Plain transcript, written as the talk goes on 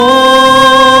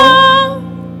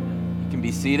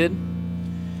seated.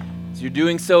 As you're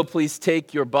doing so, please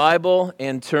take your Bible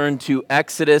and turn to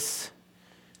Exodus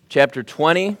chapter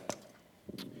 20.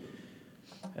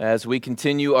 As we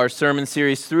continue our sermon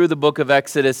series through the book of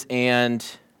Exodus and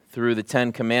through the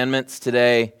Ten Commandments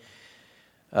today,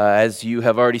 as you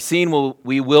have already seen,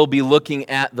 we will be looking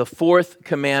at the Fourth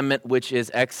Commandment, which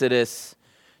is Exodus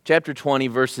chapter 20,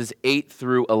 verses 8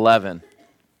 through 11.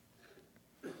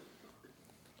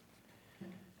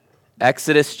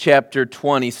 Exodus chapter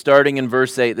 20, starting in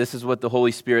verse 8, this is what the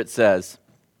Holy Spirit says.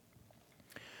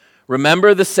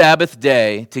 Remember the Sabbath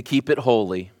day to keep it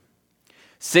holy.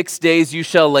 6 days you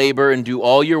shall labor and do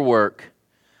all your work,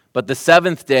 but the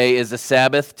seventh day is a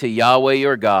Sabbath to Yahweh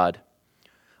your God.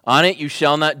 On it you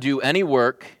shall not do any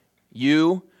work,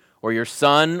 you or your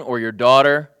son or your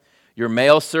daughter, your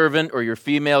male servant or your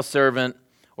female servant,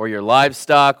 or your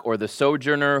livestock or the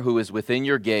sojourner who is within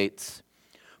your gates.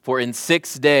 For in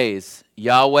 6 days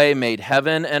Yahweh made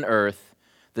heaven and earth,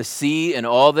 the sea and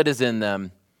all that is in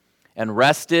them, and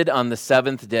rested on the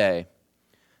seventh day.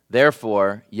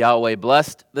 Therefore Yahweh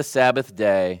blessed the Sabbath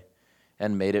day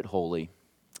and made it holy.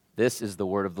 This is the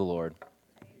word of the Lord.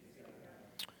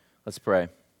 Let's pray.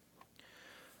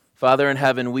 Father in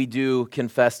heaven, we do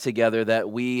confess together that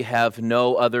we have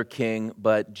no other king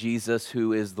but Jesus,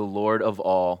 who is the Lord of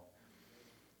all.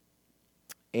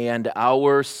 And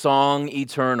our song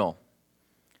eternal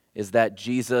is that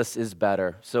Jesus is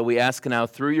better. So we ask now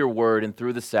through your word and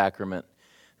through the sacrament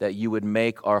that you would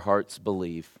make our hearts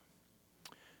believe.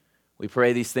 We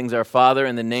pray these things, our Father,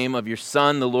 in the name of your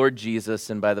Son, the Lord Jesus,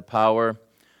 and by the power of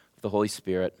the Holy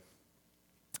Spirit.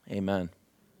 Amen.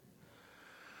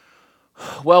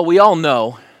 Well, we all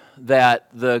know that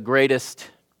the greatest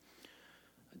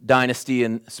dynasty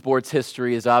in sports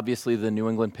history is obviously the New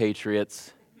England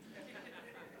Patriots.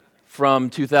 From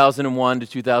 2001 to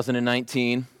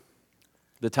 2019,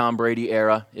 the Tom Brady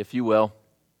era, if you will.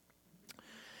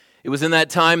 It was in that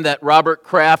time that Robert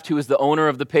Kraft, who is the owner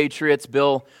of the Patriots,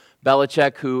 Bill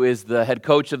Belichick, who is the head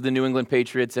coach of the New England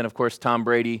Patriots, and of course Tom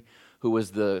Brady, who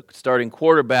was the starting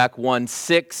quarterback, won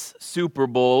 6 Super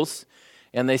Bowls,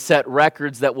 and they set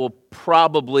records that will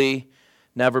probably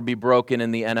never be broken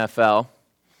in the NFL.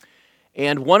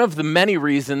 And one of the many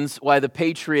reasons why the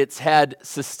Patriots had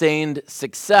sustained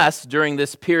success during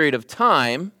this period of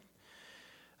time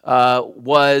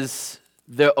was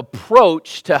their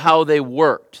approach to how they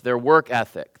worked, their work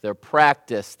ethic, their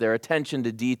practice, their attention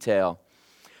to detail.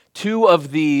 2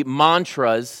 of the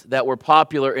mantras that were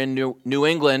popular in New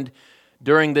England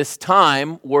during this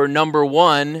time were, number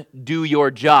 1, do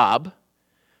your job.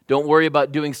 Don't worry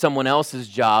about doing someone else's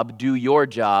job, do your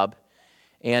job.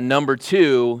 And number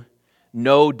 2,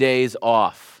 no days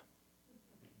off.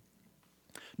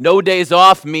 No days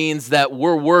off means that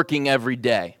we're working every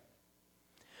day.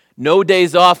 No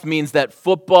days off means that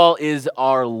football is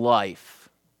our life.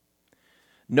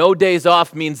 No days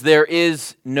off means there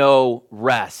is no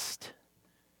rest.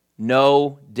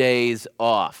 No days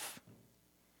off.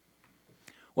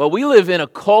 Well, we live in a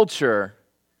culture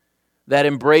that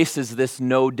embraces this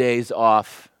no days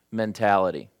off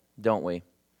mentality, don't we?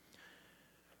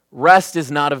 Rest is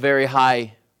not a very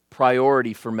high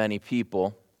priority for many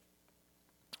people.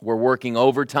 We're working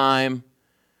overtime,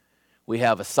 we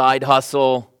have a side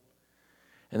hustle,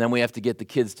 and then we have to get the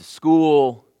kids to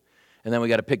school, and then we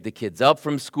got to pick the kids up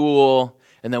from school,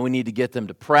 and then we need to get them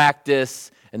to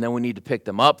practice, and then we need to pick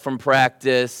them up from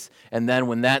practice, and then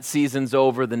when that season's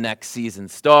over, the next season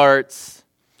starts.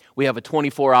 We have a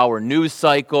 24-hour news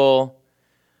cycle.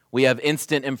 We have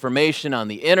instant information on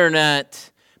the internet.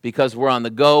 Because we're on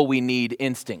the go, we need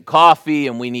instant coffee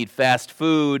and we need fast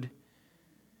food.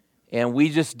 And we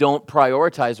just don't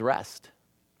prioritize rest.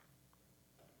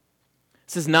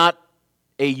 This is not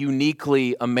a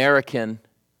uniquely American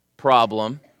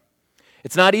problem.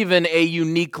 It's not even a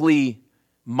uniquely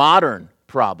modern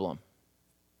problem.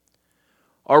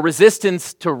 Our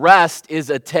resistance to rest is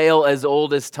a tale as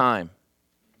old as time.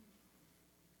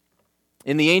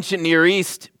 In the ancient Near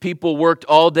East, people worked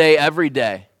all day, every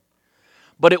day.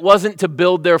 But it wasn't to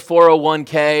build their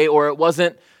 401k, or it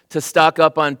wasn't to stock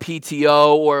up on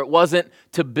PTO, or it wasn't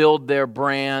to build their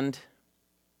brand.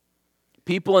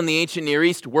 People in the ancient Near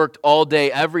East worked all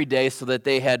day, every day, so that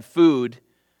they had food,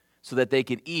 so that they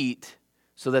could eat,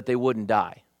 so that they wouldn't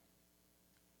die.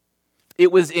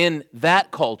 It was in that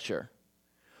culture,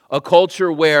 a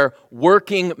culture where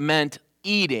working meant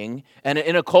eating, and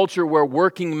in a culture where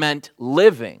working meant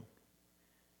living.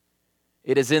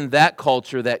 It is in that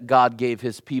culture that God gave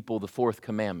his people the Fourth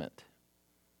Commandment.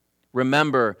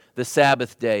 Remember the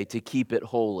Sabbath day to keep it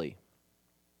holy.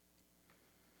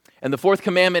 And the Fourth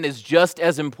Commandment is just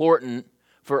as important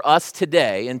for us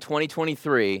today in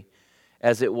 2023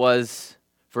 as it was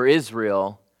for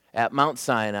Israel at Mount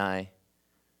Sinai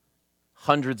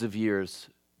hundreds of years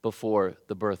before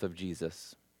the birth of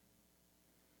Jesus.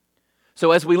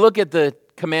 So as we look at the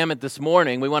commandment this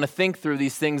morning, we want to think through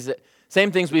these things,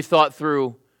 same things we've thought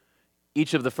through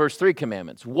each of the first three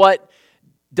commandments. What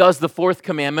does the fourth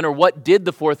commandment, or what did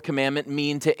the fourth commandment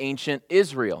mean to ancient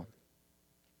Israel?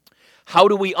 How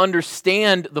do we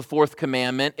understand the fourth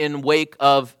commandment in wake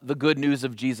of the good news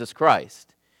of Jesus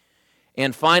Christ?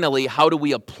 And finally, how do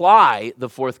we apply the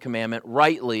fourth commandment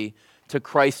rightly to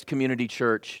Christ Community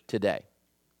Church today?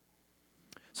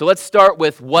 So let's start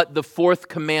with what the fourth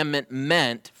commandment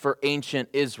meant for ancient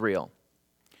Israel.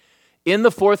 In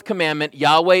the fourth commandment,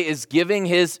 Yahweh is giving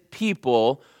his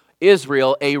people,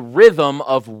 Israel, a rhythm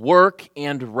of work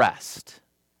and rest.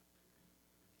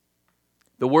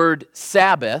 The word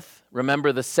Sabbath,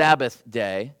 remember the Sabbath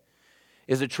day,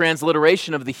 is a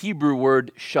transliteration of the Hebrew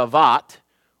word Shabbat,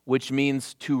 which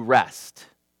means to rest.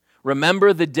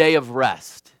 Remember the day of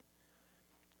rest,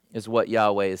 is what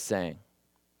Yahweh is saying.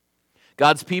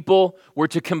 God's people were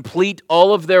to complete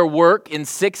all of their work in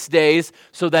 6 days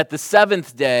so that the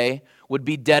seventh day would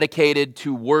be dedicated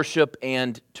to worship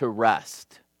and to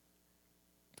rest.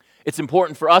 It's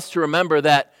important for us to remember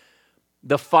that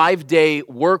the 5-day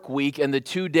work week and the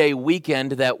 2-day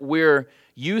weekend that we're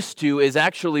used to is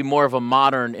actually more of a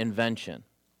modern invention.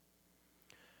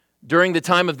 During the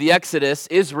time of the Exodus,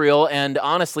 Israel and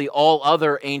honestly all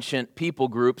other ancient people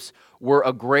groups were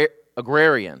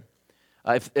agrarian.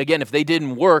 If they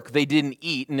didn't work, they didn't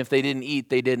eat, and if they didn't eat,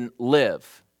 they didn't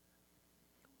live.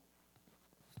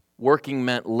 Working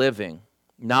meant living.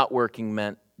 Not working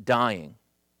meant dying.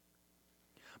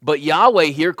 But Yahweh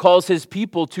here calls his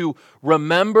people to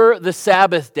remember the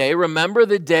Sabbath day, remember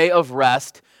the day of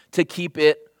rest, to keep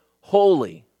it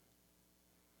holy.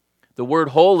 The word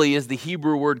holy is the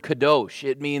Hebrew word kadosh.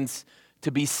 It means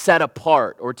to be set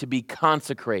apart or to be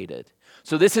consecrated.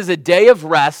 So this is a day of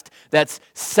rest that's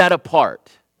set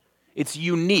apart. It's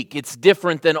unique. It's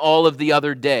different than all of the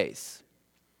other days.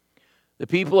 The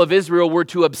people of Israel were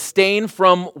to abstain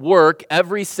from work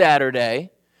every Saturday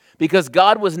because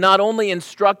God was not only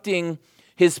instructing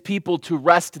his people to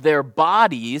rest their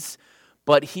bodies,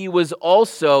 but he was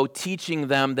also teaching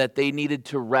them that they needed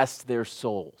to rest their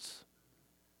souls.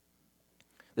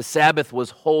 The Sabbath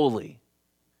was holy.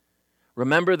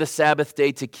 Remember the Sabbath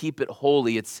day to keep it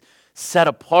holy. It's set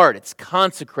apart, it's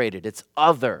consecrated, it's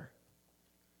other.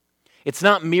 It's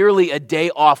not merely a day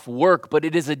off work, but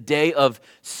it is a day of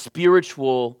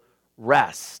spiritual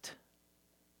rest,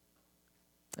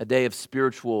 a day of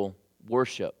spiritual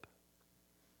worship.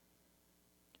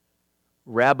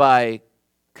 Rabbi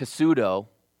Kasudo,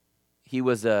 he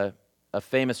was a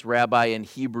famous rabbi and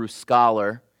Hebrew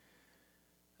scholar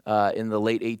in the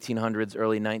late 1800s,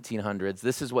 early 1900s.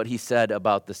 This is what he said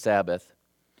about the Sabbath.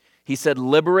 He said,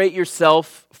 "Liberate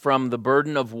yourself from the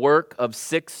burden of work of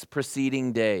 6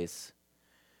 preceding days.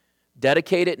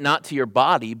 Dedicate it not to your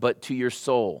body, but to your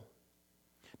soul.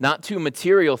 Not to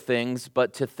material things,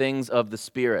 but to things of the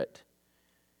Spirit.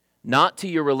 Not to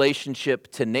your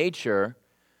relationship to nature,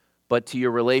 but to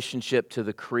your relationship to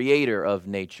the Creator of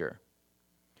nature."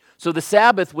 So the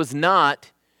Sabbath was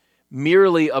not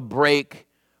merely a break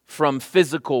from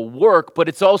physical work, but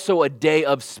it's also a day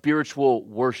of spiritual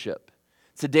worship.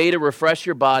 It's a day to refresh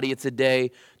your body. It's a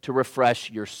day to refresh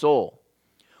your soul.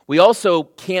 We also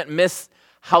can't miss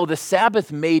how the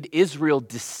Sabbath made Israel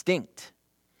distinct.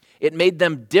 It made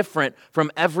them different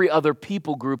from every other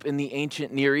people group in the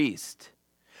ancient Near East.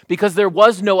 Because there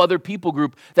was no other people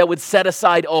group that would set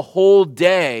aside a whole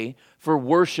day for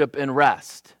worship and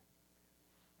rest.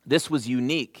 This was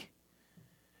unique.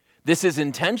 This is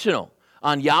intentional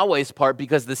on Yahweh's part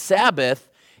because the Sabbath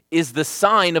is the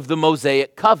sign of the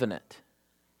Mosaic covenant.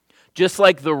 Just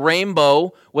like the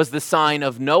rainbow was the sign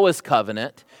of Noah's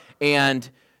covenant and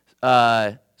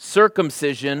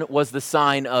circumcision was the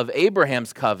sign of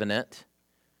Abraham's covenant,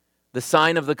 the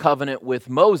sign of the covenant with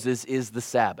Moses is the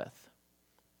Sabbath.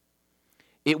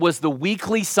 It was the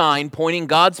weekly sign pointing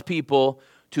God's people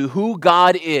to who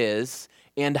God is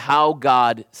and how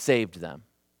God saved them.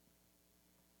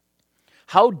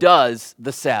 How does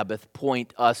the Sabbath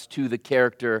point us to the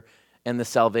character and the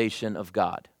salvation of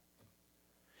God?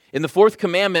 In the fourth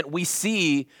commandment, we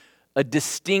see a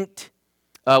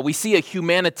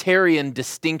humanitarian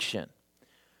distinction.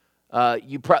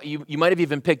 You might have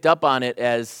even picked up on it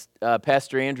as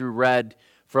Pastor Andrew read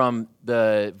from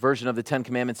the version of the Ten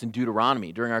Commandments in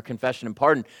Deuteronomy during our confession and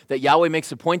pardon, that Yahweh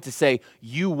makes a point to say,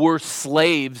 you were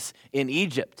slaves in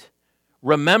Egypt.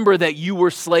 Remember that you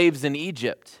were slaves in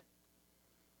Egypt.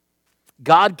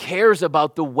 God cares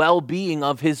about the well-being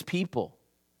of his people.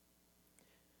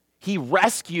 He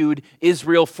rescued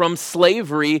Israel from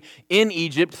slavery in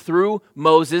Egypt through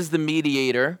Moses, the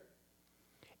mediator.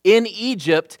 In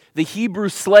Egypt, the Hebrew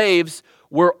slaves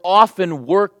were often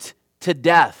worked to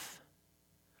death,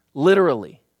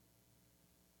 literally.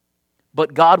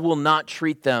 But God will not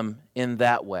treat them in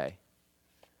that way.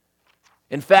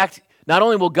 In fact, not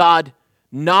only will God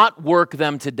not work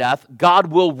them to death,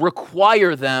 God will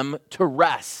require them to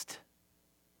rest.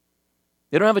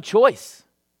 They don't have a choice.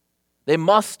 They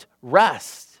must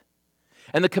rest.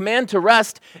 And the command to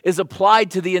rest is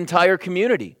applied to the entire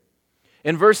community.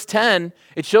 In verse 10,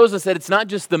 it shows us that it's not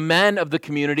just the men of the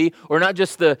community, or not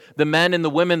just the men and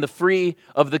the women, the free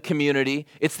of the community.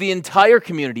 It's the entire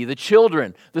community, the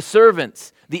children, the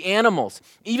servants, the animals,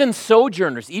 even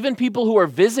sojourners, even people who are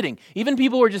visiting, even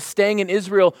people who are just staying in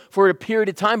Israel for a period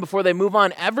of time before they move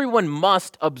on. Everyone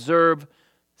must observe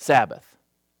Sabbath.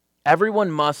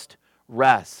 Everyone must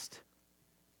rest.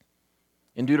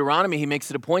 In Deuteronomy, he makes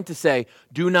it a point to say,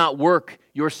 do not work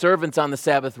your servants on the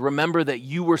Sabbath. Remember that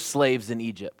you were slaves in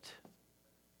Egypt.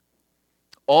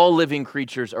 All living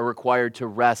creatures are required to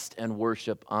rest and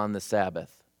worship on the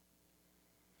Sabbath.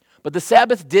 But the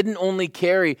Sabbath didn't only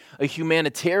carry a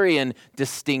humanitarian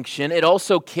distinction, it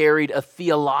also carried a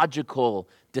theological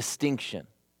distinction.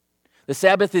 The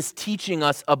Sabbath is teaching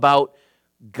us about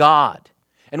God,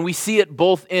 and we see it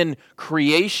both in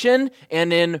creation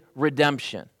and in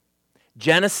redemption.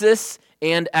 Genesis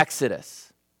and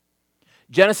Exodus.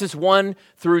 Genesis 1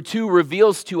 through 2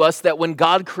 reveals to us that when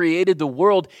God created the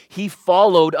world, he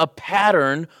followed a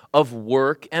pattern of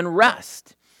work and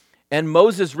rest. And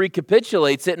Moses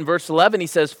recapitulates it in verse 11. He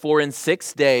says, "For in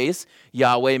 6 days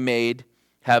Yahweh made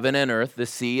heaven and earth, the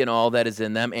sea and all that is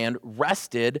in them, and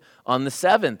rested on the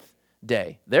seventh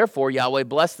day. Therefore Yahweh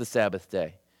blessed the Sabbath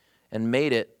day and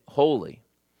made it holy."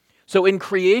 So in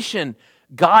creation,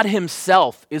 God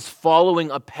himself is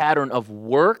following a pattern of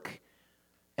work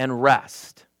and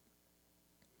rest.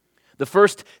 The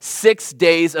first 6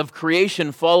 days of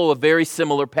creation follow a very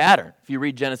similar pattern, if you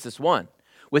read Genesis 1.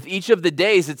 With each of the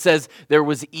days, it says there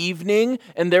was evening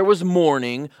and there was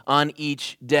morning on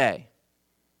each day.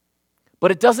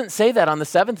 But it doesn't say that on the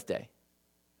seventh day.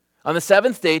 On the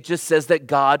seventh day, it just says that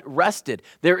God rested.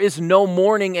 There is no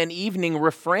morning and evening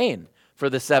refrain for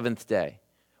the seventh day.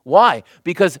 Why?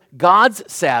 Because God's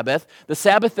Sabbath, the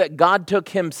Sabbath that God took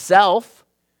himself,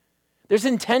 there's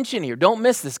intention here. Don't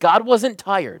miss this. God wasn't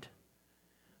tired.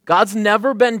 God's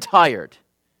never been tired.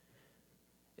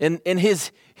 In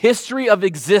his history of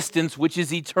existence, which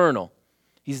is eternal,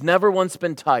 he's never once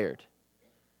been tired.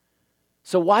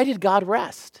 So why did God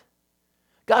rest?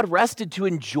 God rested to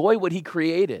enjoy what he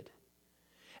created.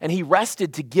 And he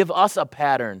rested to give us a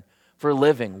pattern for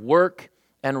living, work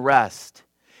and rest.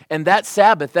 And that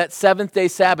Sabbath, that seventh-day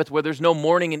Sabbath, where there's no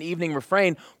morning and evening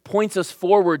refrain, points us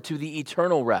forward to the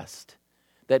eternal rest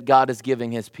that God is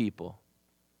giving his people.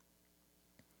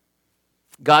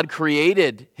 God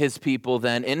created his people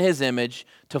then in his image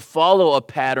to follow a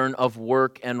pattern of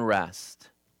work and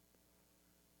rest.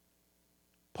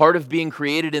 Part of being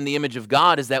created in the image of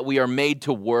God is that we are made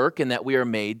to work and that we are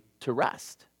made to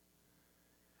rest.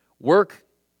 Work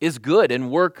is good,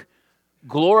 and work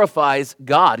glorifies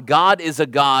God. God is a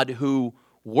God who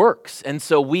works, and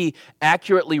so we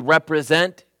accurately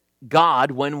represent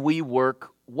God when we work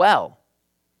well.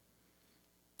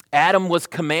 Adam was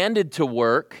commanded to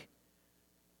work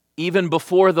even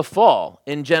before the fall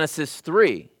in Genesis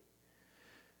 3.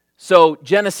 So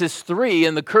Genesis 3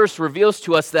 and the curse reveals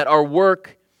to us that our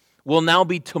work will now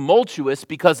be tumultuous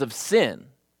because of sin.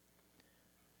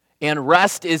 And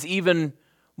rest is even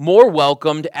more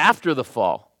welcomed after the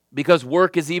fall, because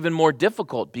work is even more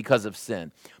difficult because of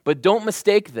sin. But don't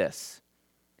mistake this.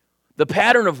 The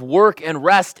pattern of work and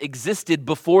rest existed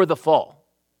before the fall.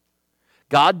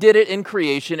 God did it in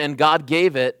creation, and God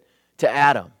gave it to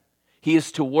Adam. He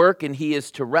is to work and he is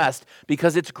to rest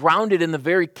because it's grounded in the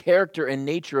very character and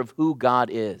nature of who God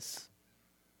is.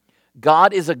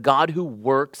 God is a God who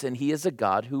works, and he is a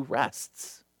God who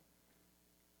rests.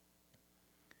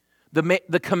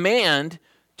 The command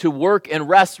to work and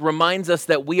rest reminds us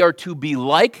that we are to be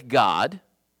like God,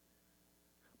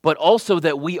 but also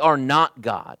that we are not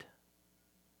God.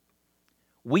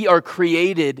 We are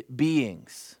created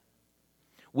beings.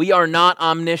 We are not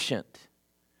omniscient.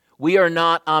 We are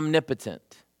not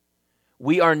omnipotent.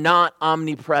 We are not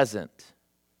omnipresent.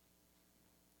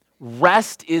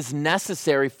 Rest is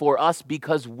necessary for us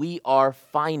because we are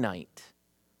finite.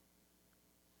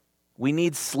 We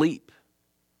need sleep.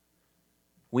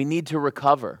 We need to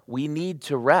recover. We need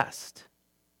to rest.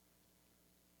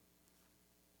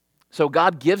 So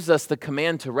God gives us the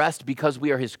command to rest because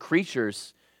we are his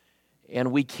creatures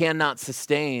and we cannot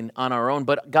sustain on our own.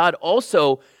 But God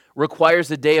also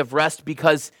requires a day of rest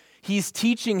because he's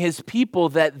teaching his people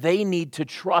that they need to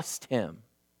trust him.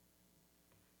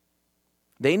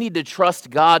 They need to trust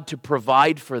God to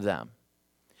provide for them.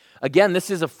 Again, this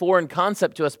is a foreign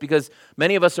concept to us because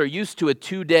many of us are used to a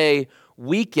 2-day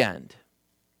weekend.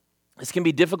 This can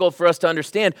be difficult for us to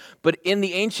understand, but in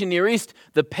the ancient Near East,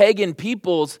 the pagan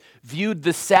peoples viewed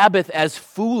the Sabbath as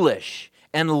foolish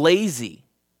and lazy.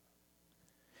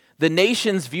 The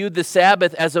nations viewed the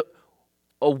Sabbath as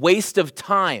a waste of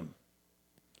time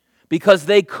because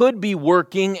they could be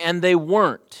working and they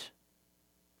weren't.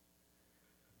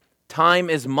 Time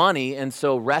is money, and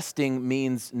so resting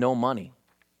means no money.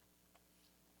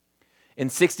 In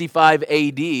 65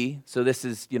 AD, so this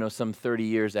is, some 30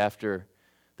 years after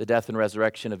the death and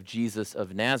resurrection of Jesus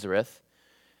of Nazareth,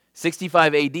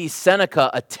 65 AD,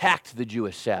 Seneca attacked the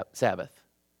Jewish Sabbath.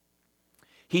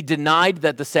 He denied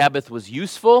that the Sabbath was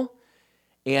useful,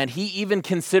 and he even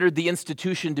considered the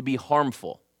institution to be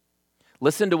harmful.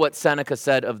 Listen to what Seneca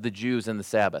said of the Jews and the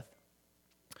Sabbath.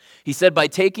 He said, by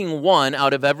taking one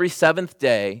out of every seventh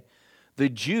day, the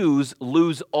Jews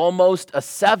lose almost a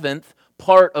seventh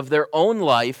part of their own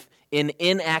life in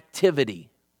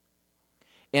inactivity.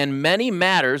 And many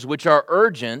matters which are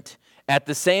urgent at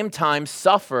the same time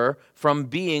suffer from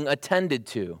being attended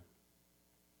to.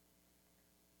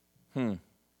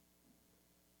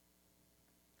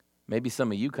 Maybe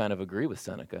some of you kind of agree with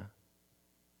Seneca.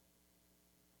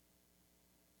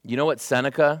 You know what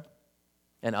Seneca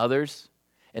and others,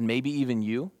 and maybe even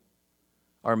you,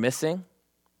 are missing?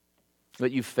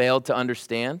 What you failed to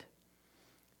understand?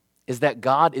 Is that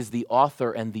God is the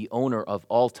author and the owner of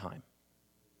all time.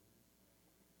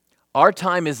 Our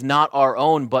time is not our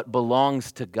own, but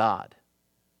belongs to God.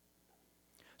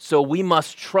 So we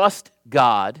must trust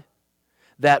God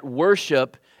that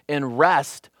worship and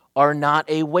rest are not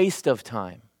a waste of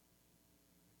time.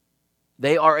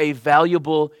 They are a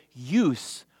valuable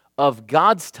use of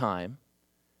God's time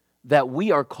that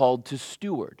we are called to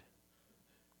steward.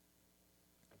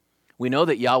 We know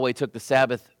that Yahweh took the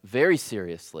Sabbath very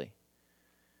seriously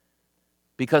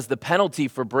because the penalty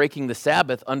for breaking the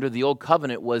Sabbath under the Old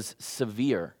Covenant was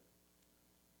severe.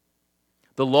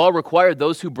 The law required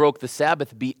those who broke the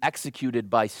Sabbath be executed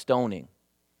by stoning.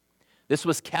 This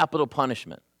was capital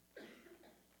punishment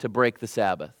to break the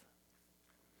Sabbath.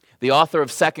 The author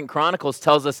of 2 Chronicles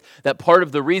tells us that part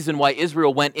of the reason why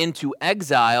Israel went into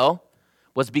exile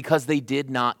was because they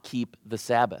did not keep the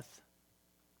Sabbath.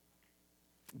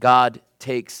 God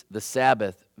takes the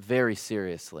Sabbath very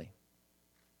seriously.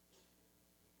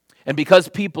 And because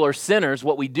people are sinners,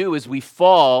 what we do is we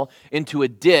fall into a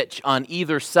ditch on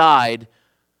either side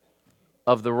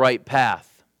of the right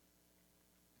path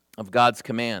of God's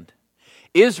command.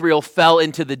 Israel fell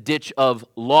into the ditch of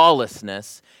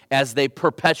lawlessness as they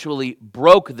perpetually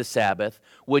broke the Sabbath,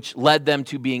 which led them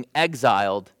to being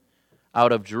exiled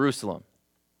out of Jerusalem.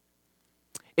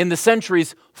 In the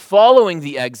centuries following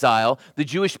the exile, the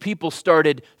Jewish people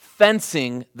started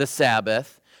fencing the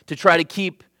Sabbath to try to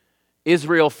keep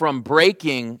Israel from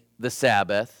breaking the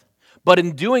Sabbath. But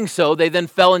in doing so, they then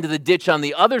fell into the ditch on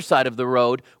the other side of the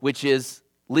road, which is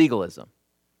legalism.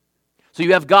 So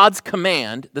you have God's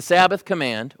command, the Sabbath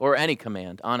command, or any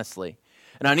command, honestly.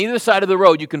 And on either side of the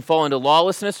road, you can fall into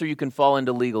lawlessness or you can fall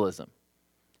into legalism.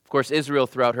 Of course, Israel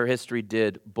throughout her history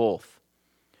did both.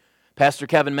 Pastor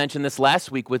Kevin mentioned this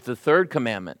last week with the third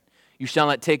commandment. You shall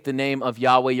not take the name of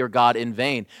Yahweh your God in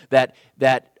vain. That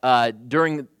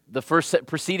during the first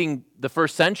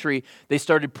century, they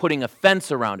started putting a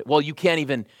fence around it. Well, you can't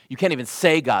even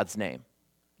say God's name,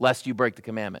 lest you break the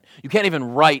commandment. You can't even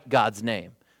write God's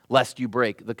name, lest you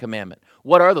break the commandment.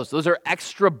 What are those? Those are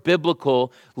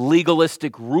extra-biblical,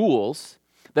 legalistic rules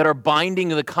that are binding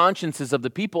the consciences of the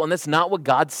people, and that's not what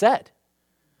God said.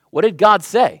 What did God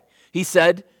say? He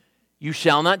said, you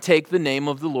shall not take the name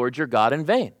of the Lord your God in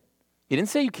vain. He didn't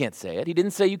say you can't say it. He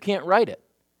didn't say you can't write it.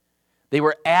 They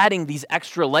were adding these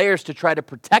extra layers to try to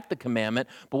protect the commandment,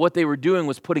 but what they were doing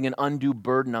was putting an undue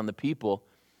burden on the people,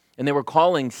 and they were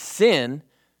calling sin,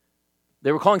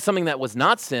 they were calling something that was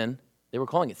not sin, they were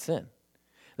calling it sin.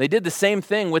 They did the same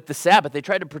thing with the Sabbath. They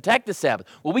tried to protect the Sabbath.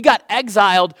 Well, we got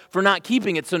exiled for not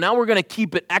keeping it, so now we're going to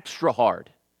keep it extra hard.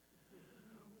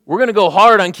 We're going to go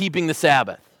hard on keeping the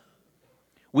Sabbath.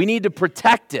 We need to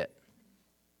protect it.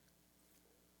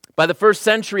 By the first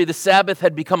century, the Sabbath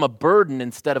had become a burden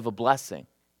instead of a blessing.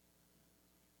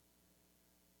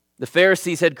 The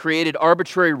Pharisees had created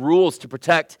arbitrary rules to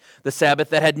protect the Sabbath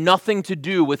that had nothing to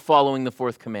do with following the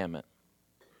Fourth Commandment.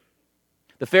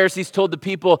 The Pharisees told the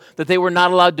people that they were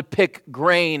not allowed to pick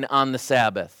grain on the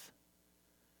Sabbath.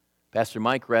 Pastor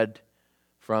Mike read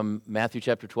from Matthew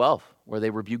chapter 12, where they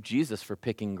rebuked Jesus for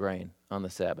picking grain on the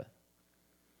Sabbath.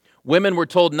 Women were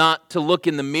told not to look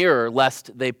in the mirror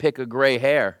lest they pick a gray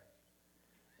hair,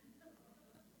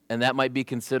 and that might be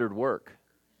considered work.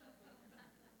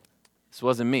 This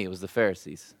wasn't me, it was the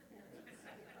Pharisees.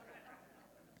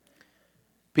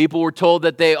 People were told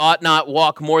that they ought not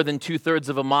walk more than 2/3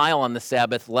 of a mile on the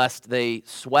Sabbath lest they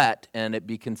sweat and it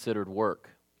be considered work.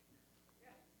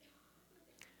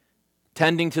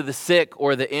 Tending to the sick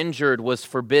or the injured was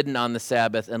forbidden on the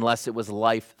Sabbath unless it was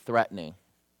life-threatening.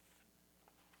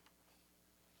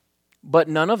 But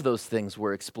none of those things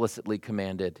were explicitly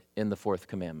commanded in the Fourth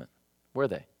Commandment, were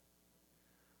they?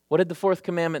 What did the Fourth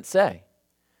Commandment say?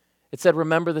 It said,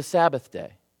 remember the Sabbath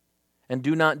day and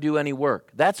do not do any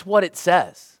work. That's what it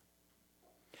says.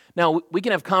 Now, we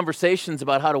can have conversations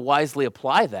about how to wisely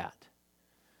apply that.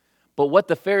 But what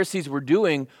the Pharisees were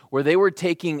doing were they were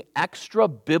taking extra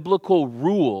biblical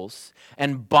rules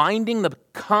and binding the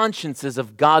consciences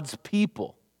of God's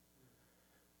people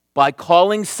by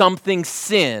calling something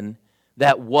sin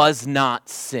that was not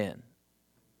sin.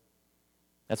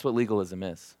 That's what legalism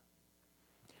is.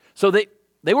 So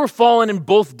they were falling in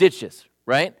both ditches,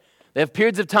 right? They have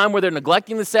periods of time where they're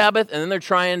neglecting the Sabbath, and then they're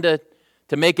trying to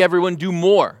make everyone do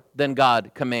more than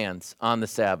God commands on the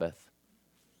Sabbath.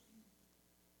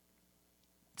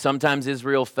 Sometimes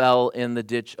Israel fell in the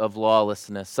ditch of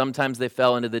lawlessness. Sometimes they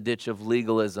fell into the ditch of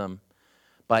legalism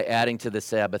by adding to the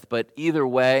Sabbath. But either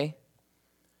way,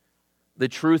 the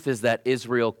truth is that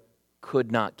Israel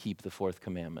could not keep the Fourth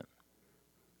Commandment.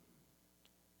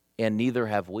 And neither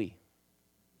have we.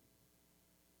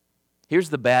 Here's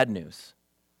the bad news.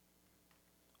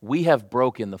 We have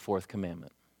broken the Fourth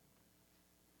Commandment.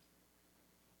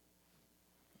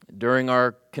 During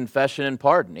our confession and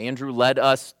pardon, Andrew led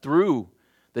us through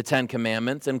the Ten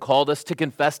Commandments and called us to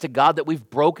confess to God that we've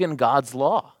broken God's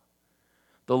law.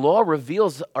 The law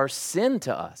reveals our sin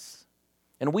to us,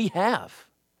 and we have.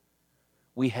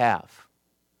 We have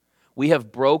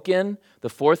broken the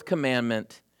Fourth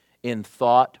Commandment in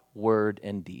thought, word,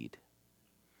 and deed.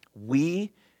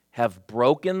 We have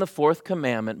broken the Fourth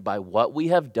Commandment by what we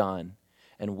have done,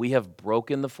 and we have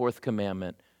broken the Fourth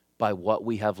Commandment by what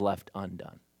we have left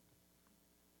undone.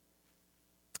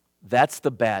 That's the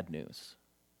bad news.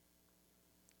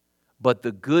 But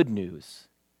the good news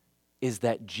is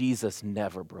that Jesus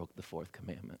never broke the Fourth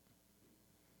Commandment.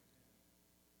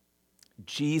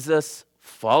 Jesus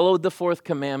followed the Fourth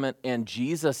Commandment, and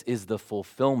Jesus is the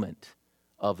fulfillment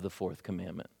of the Fourth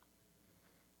Commandment.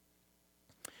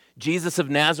 Jesus of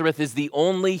Nazareth is the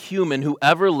only human who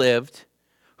ever lived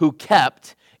who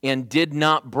kept and did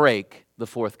not break the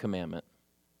Fourth Commandment.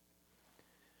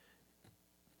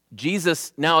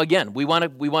 Jesus, now again, we want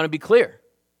to be clear.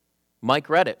 Mike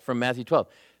read it from Matthew 12.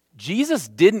 Jesus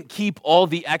didn't keep all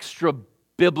the extra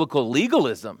biblical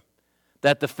legalism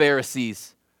that the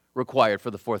Pharisees required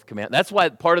for the Fourth Commandment. That's why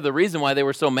part of the reason why they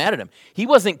were so mad at him. He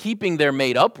wasn't keeping their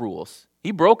made-up rules.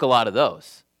 He broke a lot of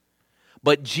those.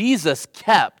 But Jesus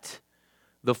kept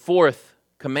the Fourth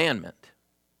Commandment,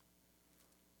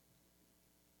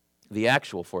 the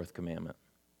actual Fourth Commandment.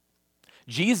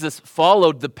 Jesus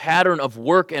followed the pattern of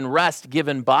work and rest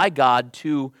given by God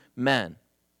to men.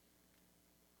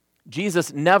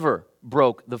 Jesus never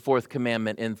broke the Fourth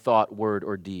Commandment in thought, word,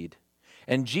 or deed.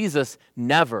 And Jesus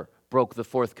never broke the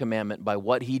Fourth Commandment by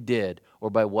what he did or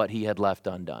by what he had left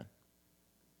undone.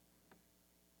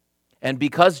 And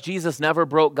because Jesus never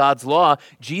broke God's law,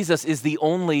 Jesus is the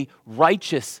only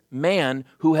righteous man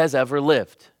who has ever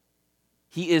lived.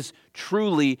 He is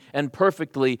truly and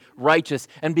perfectly righteous.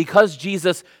 And because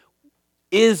Jesus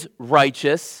is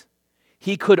righteous,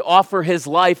 he could offer his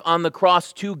life on the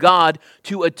cross to God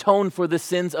to atone for the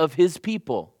sins of his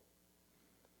people.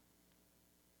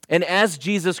 And as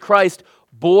Jesus Christ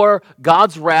bore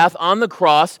God's wrath on the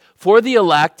cross for the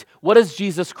elect, what does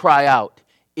Jesus cry out?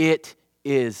 It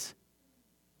is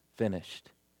finished.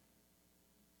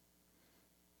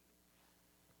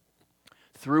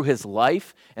 Through his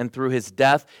life and through his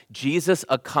death, Jesus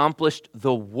accomplished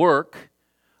the work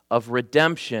of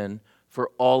redemption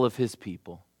for all of his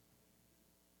people.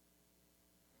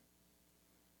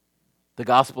 The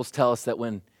Gospels tell us that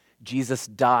when Jesus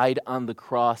died on the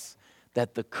cross,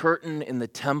 that the curtain in the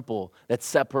temple that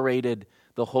separated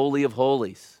the Holy of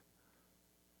Holies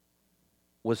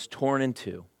was torn in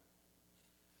two.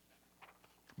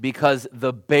 Because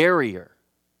the barrier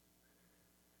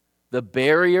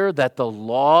that the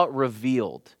law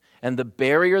revealed and the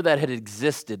barrier that had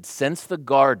existed since the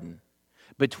garden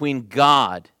between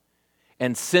God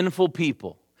and sinful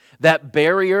people, That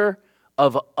barrier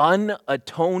of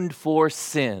unatoned for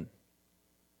sin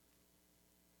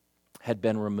had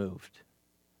been removed.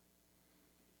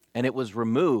 And it was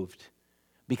removed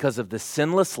because of the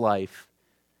sinless life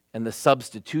and the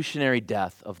substitutionary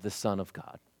death of the Son of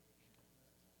God.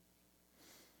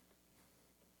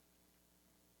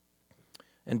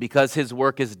 And because his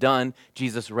work is done,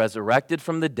 Jesus resurrected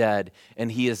from the dead,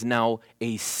 and he is now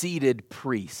a seated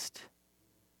priest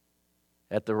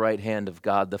at the right hand of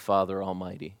God the Father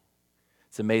Almighty.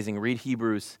 It's amazing. Read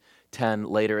Hebrews 10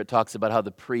 later. It talks about how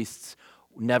the priests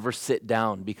never sit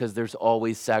down because there's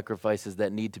always sacrifices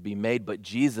that need to be made, but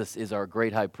Jesus is our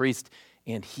great high priest,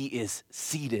 and he is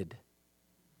seated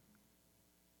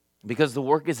because the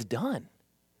work is done.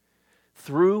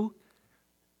 Through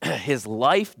his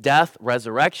life, death,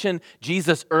 resurrection,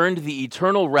 Jesus earned the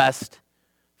eternal rest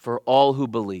for all who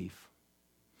believe.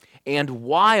 And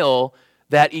while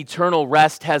that eternal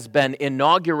rest has been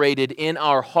inaugurated in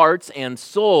our hearts and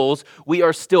souls, we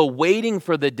are still waiting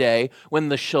for the day when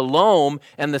the shalom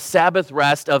and the Sabbath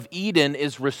rest of Eden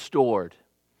is restored.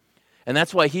 And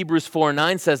that's why Hebrews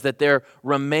 4:9 says that there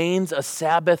remains a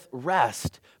Sabbath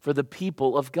rest for the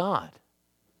people of God.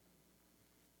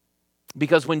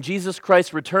 Because when Jesus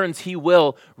Christ returns, he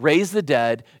will raise the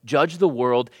dead, judge the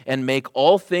world, and make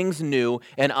all things new.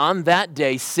 And on that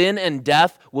day, sin and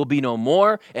death will be no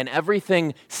more, and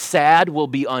everything sad will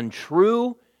be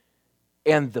untrue.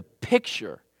 And the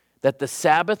picture that the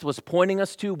Sabbath was pointing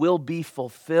us to will be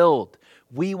fulfilled.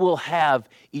 We will have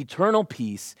eternal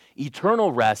peace,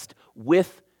 eternal rest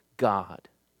with God.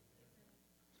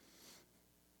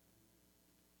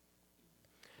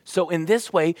 So in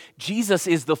this way, Jesus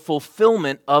is the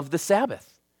fulfillment of the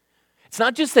Sabbath. It's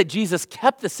not just that Jesus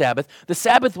kept the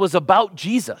Sabbath was about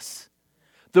Jesus.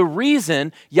 The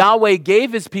reason Yahweh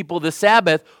gave his people the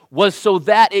Sabbath was so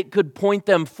that it could point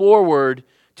them forward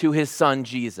to his son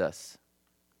Jesus.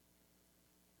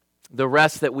 The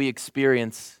rest that we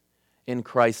experience in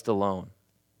Christ alone.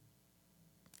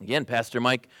 Again, Pastor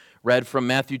Mike read from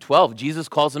Matthew 12. Jesus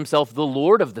calls himself the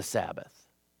Lord of the Sabbath.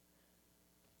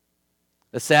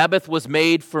 The Sabbath was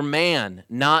made for man,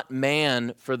 not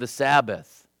man for the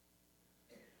Sabbath.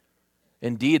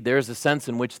 Indeed, there's a sense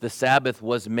in which the Sabbath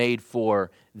was made for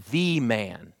the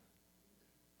man,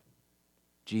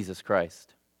 Jesus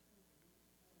Christ.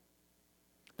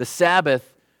 The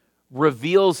Sabbath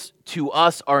reveals to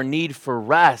us our need for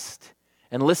rest.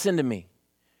 And listen to me,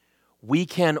 we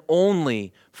can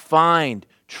only find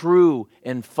true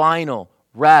and final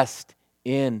rest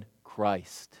in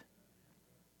Christ.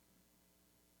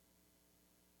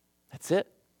 That's it.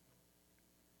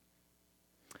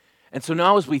 And so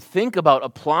now as we think about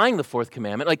applying the Fourth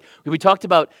Commandment, like we talked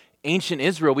about ancient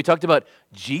Israel, we talked about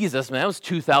Jesus, man, that was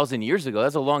 2,000 years ago.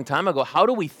 That's a long time ago. How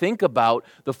do we think about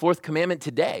the Fourth Commandment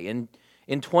today in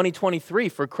 2023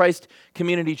 for Christ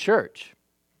Community Church?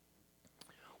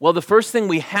 Well, the first thing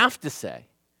we have to say,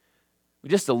 we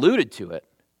just alluded to it,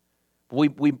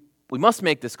 but we must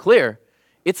make this clear,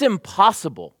 it's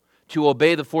impossible to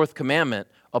obey the Fourth Commandment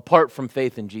apart from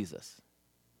faith in Jesus.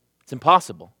 It's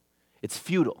impossible. It's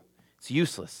futile. It's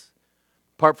useless.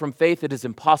 Apart from faith, it is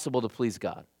impossible to please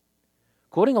God.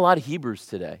 Quoting a lot of Hebrews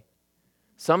today.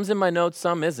 Some's in my notes,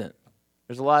 some isn't.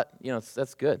 There's a lot,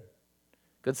 that's good.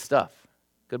 Good stuff.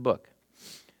 Good book.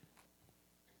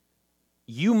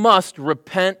 You must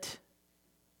repent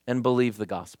and believe the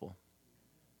gospel.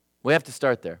 We have to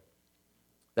start there.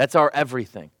 That's our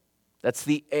everything. That's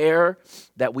the air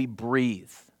that we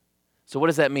breathe. So what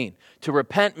does that mean? To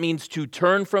repent means to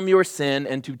turn from your sin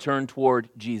and to turn toward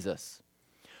Jesus.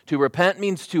 To repent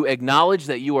means to acknowledge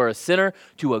that you are a sinner,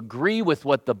 to agree with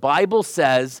what the Bible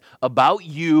says about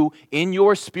you in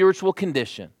your spiritual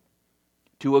condition,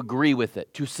 to agree with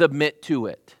it, to submit to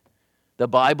it. The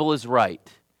Bible is right.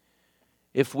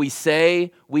 If we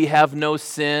say we have no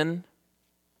sin,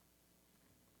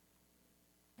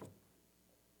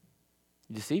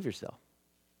 you deceive yourself.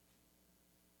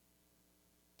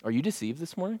 Are you deceived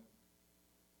this morning?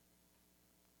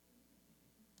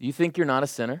 Do you think you're not a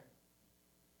sinner?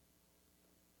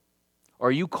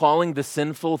 Are you calling the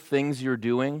sinful things you're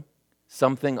doing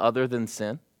something other than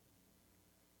sin?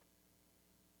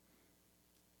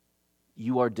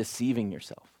 You are deceiving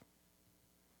yourself.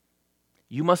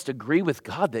 You must agree with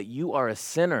God that you are a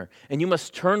sinner, and you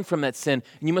must turn from that sin,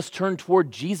 and you must turn toward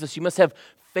Jesus. You must have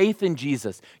faith in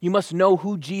Jesus. You must know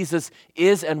who Jesus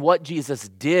is and what Jesus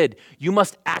did. You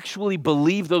must actually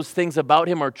believe those things about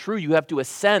him are true. You have to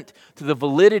assent to the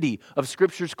validity of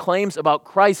Scripture's claims about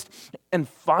Christ. And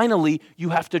finally, you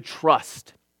have to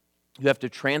trust. You have to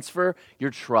transfer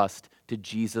your trust to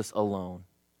Jesus alone.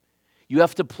 You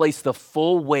have to place the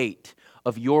full weight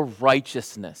of your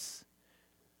righteousness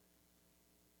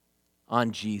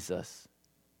on Jesus.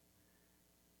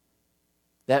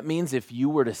 That means if you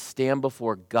were to stand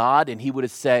before God and he were to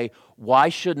say, why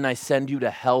shouldn't I send you to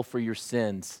hell for your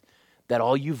sins? That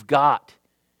all you've got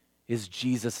is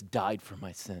Jesus died for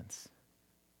my sins.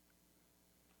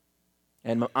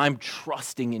 And I'm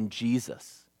trusting in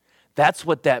Jesus. That's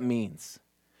what that means.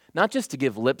 Not just to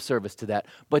give lip service to that,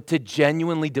 but to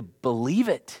genuinely to believe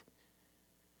it.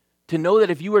 To know that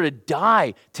if you were to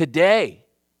die today,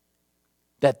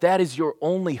 that is your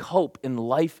only hope in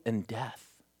life and death.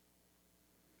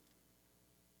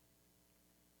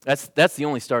 That's the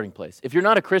only starting place. If you're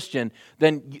not a Christian,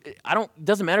 then it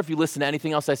doesn't matter if you listen to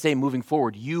anything else I say moving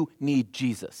forward. You need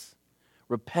Jesus.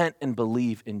 Repent and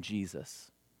believe in Jesus.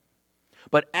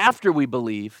 But after we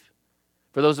believe,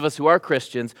 for those of us who are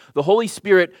Christians, the Holy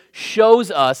Spirit shows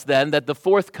us then that the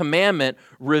fourth commandment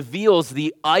reveals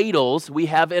the idols we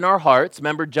have in our hearts.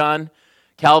 Remember, John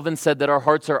Calvin said that our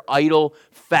hearts are idol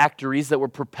factories, that we're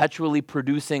perpetually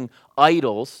producing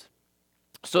idols.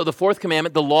 So the fourth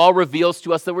commandment, the law reveals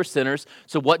to us that we're sinners.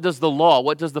 So what does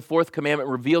the fourth commandment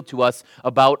reveal to us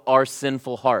about our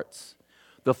sinful hearts?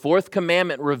 The fourth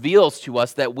commandment reveals to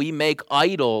us that we make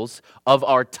idols of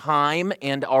our time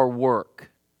and our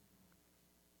work.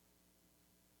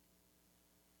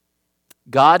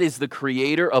 God is the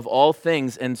creator of all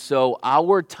things, and so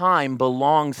our time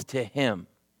belongs to him.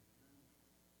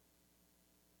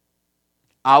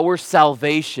 Our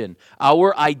salvation,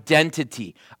 our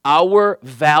identity, our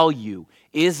value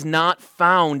is not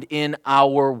found in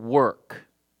our work.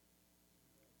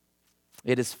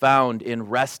 It is found in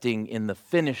resting in the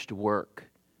finished work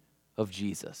of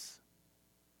Jesus.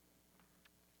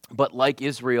 But like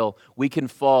Israel, we can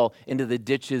fall into the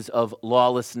ditches of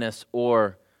lawlessness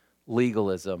or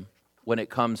legalism when it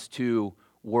comes to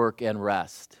work and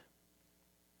rest.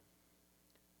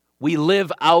 We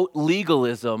live out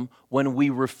legalism when we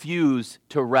refuse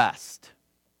to rest.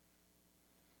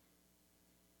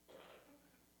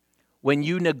 When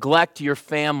you neglect your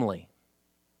family,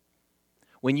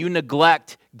 when you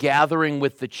neglect gathering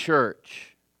with the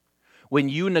church, when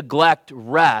you neglect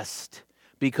rest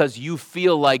because you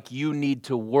feel like you need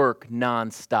to work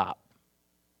nonstop.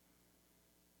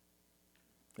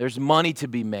 There's money to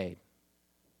be made.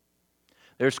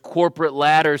 There's corporate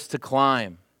ladders to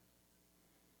climb.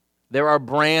 There are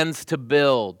brands to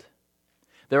build.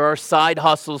 There are side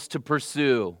hustles to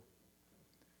pursue.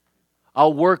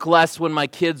 I'll work less when my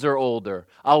kids are older.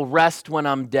 I'll rest when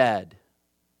I'm dead.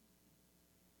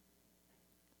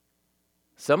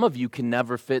 Some of you can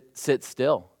never sit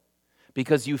still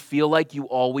because you feel like you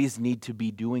always need to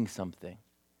be doing something.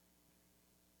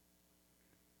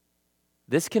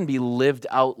 This can be lived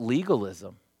out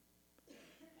legalism.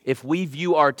 If we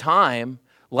view our time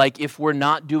like if we're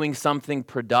not doing something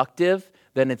productive,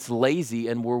 then it's lazy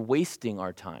and we're wasting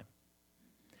our time.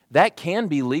 That can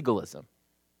be legalism.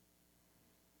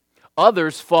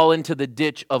 Others fall into the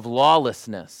ditch of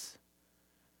lawlessness,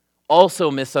 also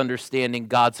misunderstanding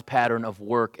God's pattern of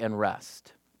work and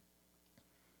rest.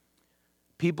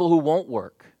 People who won't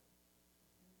work.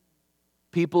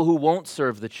 People who won't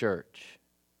serve the church.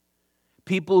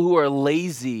 People who are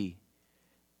lazy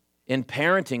in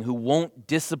parenting, who won't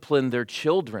discipline their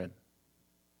children.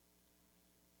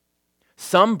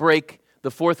 Some break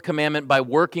the fourth commandment by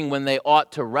working when they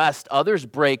ought to rest. Others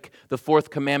break the fourth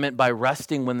commandment by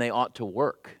resting when they ought to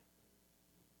work.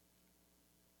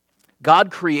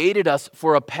 God created us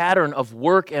for a pattern of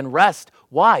work and rest.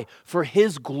 Why? For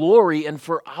his glory and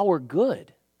for our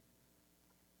good.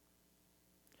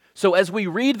 So as we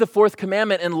read the fourth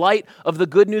commandment in light of the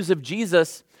good news of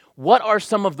Jesus, what are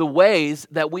some of the ways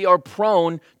that we are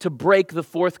prone to break the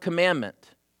fourth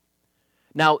commandment?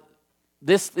 Now,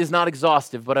 this is not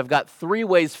exhaustive, but I've got 3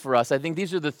 ways for us. I think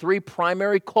these are the 3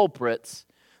 primary culprits,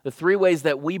 the 3 ways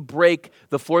that we break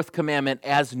the fourth commandment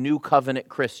as new covenant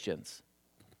Christians.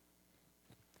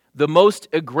 The most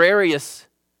egregious,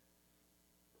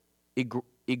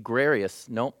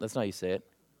 no, that's not how you say it.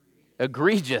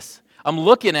 Egregious. I'm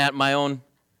looking at my own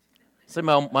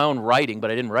writing, but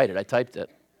I didn't write it. I typed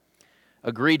it.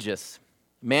 Egregious.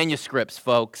 Manuscripts,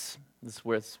 folks. This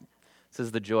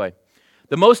is the joy.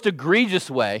 The most egregious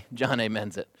way, John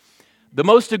amens it. The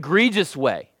most egregious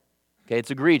way, okay, it's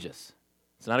egregious.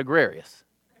 It's not egregious.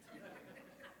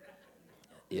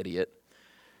 Idiot.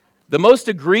 The most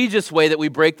egregious way that we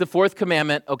break the fourth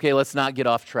commandment, okay, let's not get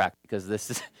off track because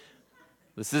this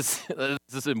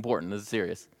is important. This is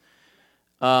serious.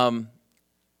 That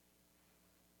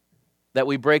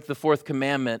we break the fourth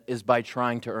commandment is by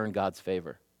trying to earn God's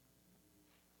favor.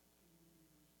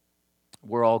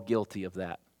 We're all guilty of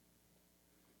that.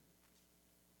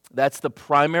 That's the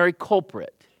primary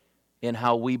culprit in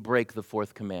how we break the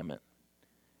fourth commandment,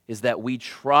 is that we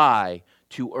try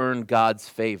to earn God's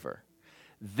favor.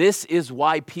 This is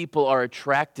why people are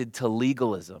attracted to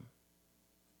legalism,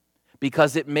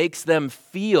 because it makes them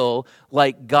feel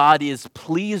like God is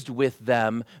pleased with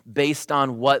them based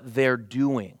on what they're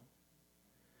doing.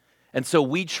 And so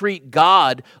we treat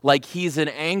God like he's an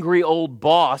angry old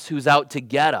boss who's out to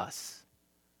get us.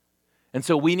 And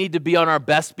so we need to be on our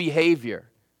best behavior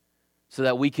so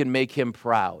that we can make him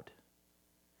proud.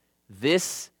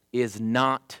 This is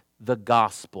not the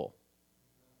gospel.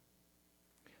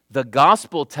 The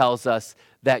gospel tells us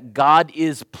that God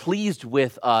is pleased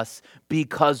with us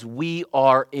because we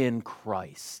are in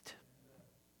Christ.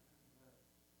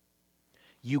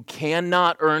 You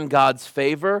cannot earn God's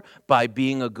favor by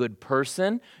being a good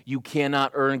person. You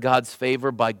cannot earn God's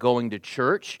favor by going to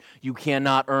church. You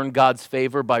cannot earn God's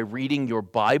favor by reading your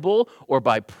Bible or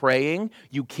by praying.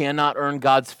 You cannot earn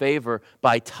God's favor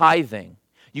by tithing.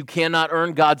 You cannot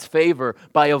earn God's favor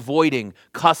by avoiding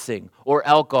cussing or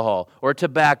alcohol or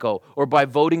tobacco or by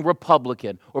voting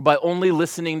Republican or by only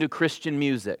listening to Christian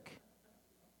music.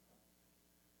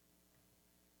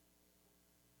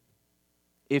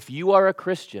 If you are a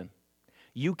Christian,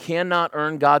 you cannot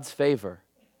earn God's favor.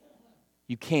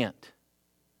 You can't.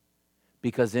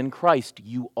 Because in Christ,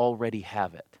 you already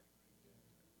have it.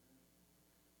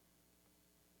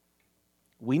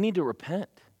 We need to repent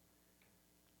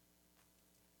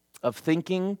of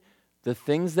thinking the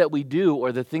things that we do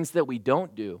or the things that we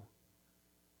don't do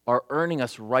are earning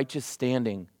us righteous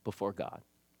standing before God.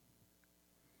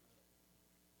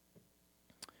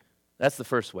 That's the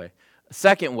first way. A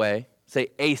second way,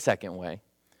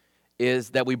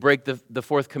 is that we break the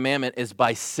fourth commandment is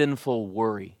by sinful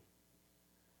worry.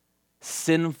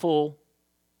 Sinful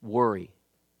worry.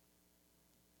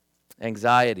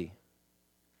 Anxiety.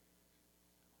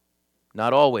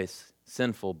 Not always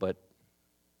sinful, but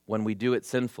when we do it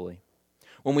sinfully.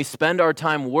 When we spend our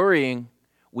time worrying,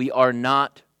 we are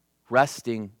not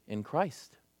resting in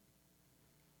Christ.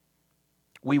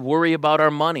 We worry about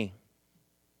our money.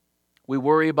 We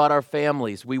worry about our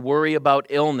families. We worry about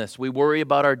illness. We worry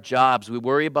about our jobs. We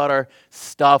worry about our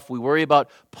stuff. We worry about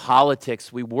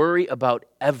politics. We worry about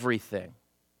everything.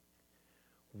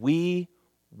 We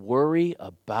worry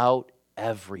about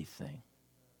everything.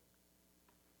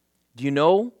 Do you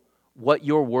know what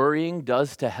your worrying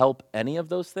does to help any of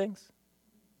those things?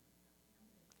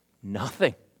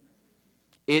 Nothing.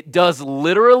 It does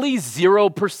literally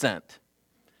 0%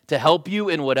 to help you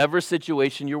in whatever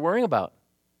situation you're worrying about.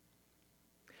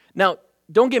 Now,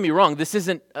 don't get me wrong,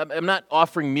 I'm not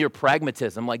offering mere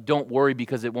pragmatism, like don't worry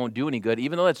because it won't do any good,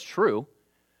 even though that's true.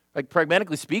 Like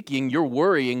pragmatically speaking, your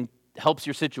worrying helps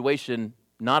your situation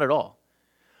not at all.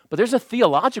 But there's a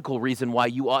theological reason why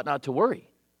you ought not to worry.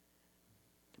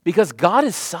 Because God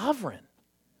is sovereign.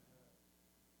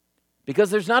 Because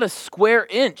there's not a square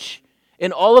inch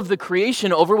in all of the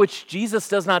creation over which Jesus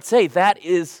does not say, that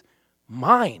is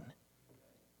mine.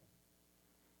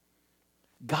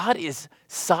 God is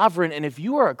sovereign, and if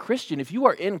you are a Christian, if you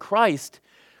are in Christ,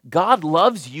 God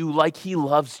loves you like he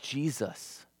loves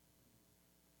Jesus.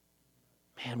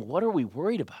 Man, what are we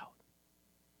worried about?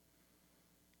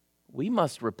 We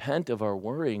must repent of our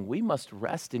worrying. We must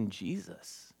rest in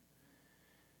Jesus.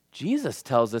 Jesus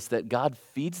tells us that God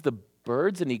feeds the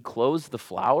birds and he clothes the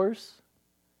flowers.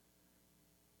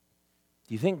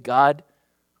 Do you think God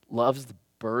loves the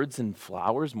birds and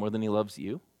flowers more than he loves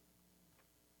you?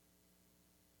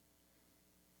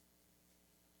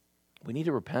 We need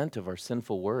to repent of our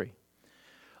sinful worry.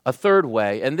 A third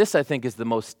way, and this I think is the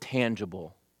most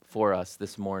tangible for us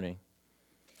this morning.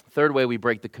 Third way we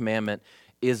break the commandment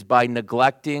is by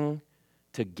neglecting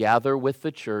to gather with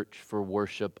the church for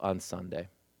worship on Sunday.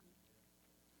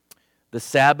 The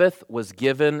Sabbath was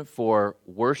given for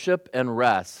worship and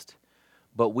rest,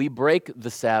 but we break the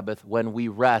Sabbath when we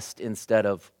rest instead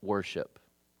of worship.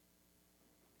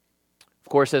 Of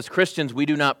course, as Christians, we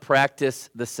do not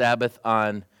practice the Sabbath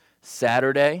on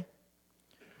Saturday.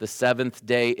 The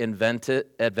Seventh-day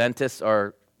Adventists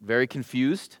are very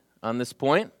confused on this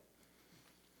point.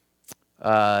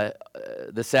 The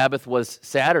Sabbath was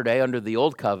Saturday under the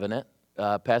Old Covenant.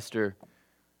 Pastor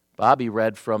Bobby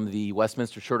read from the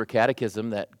Westminster Shorter Catechism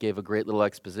that gave a great little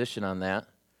exposition on that.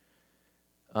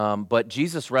 But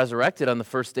Jesus resurrected on the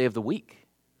first day of the week.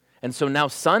 And so now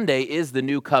Sunday is the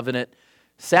New Covenant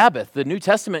Sabbath. The New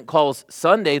Testament calls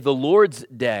Sunday the Lord's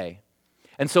Day.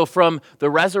 And so from the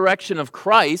resurrection of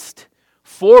Christ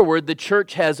forward, the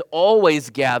church has always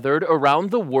gathered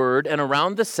around the Word and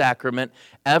around the sacrament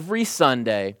every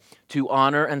Sunday to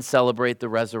honor and celebrate the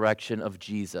resurrection of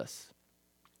Jesus.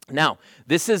 Now,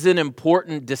 this is an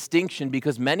important distinction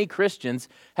because many Christians,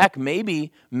 heck,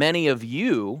 maybe many of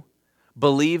you,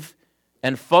 believe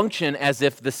and function as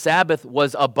if the Sabbath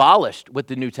was abolished with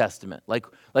the New Testament. Like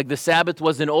the Sabbath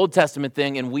was an Old Testament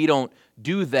thing and we don't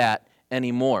do that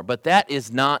anymore. But that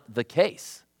is not the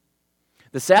case.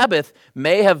 The Sabbath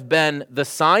may have been the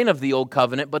sign of the Old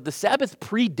Covenant, but the Sabbath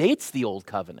predates the Old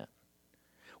Covenant.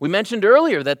 We mentioned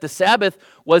earlier that the Sabbath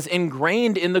was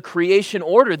ingrained in the creation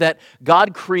order, that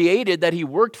God created, that he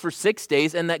worked for 6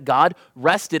 days, and that God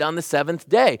rested on the seventh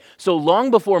day. So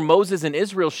long before Moses and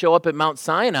Israel show up at Mount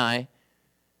Sinai,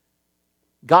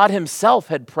 God himself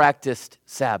had practiced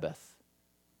Sabbath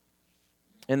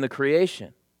in the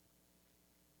creation.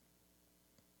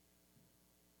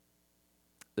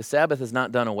 The Sabbath is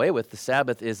not done away with. The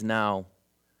Sabbath is now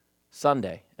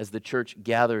Sunday as the church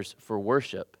gathers for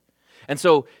worship. And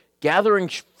so gathering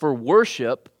for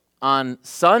worship on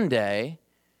Sunday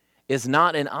is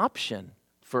not an option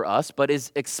for us, but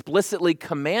is explicitly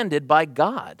commanded by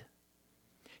God.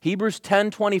 Hebrews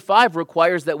 10:25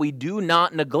 requires that we do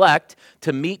not neglect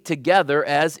to meet together,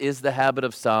 as is the habit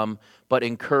of some, but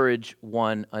encourage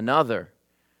one another.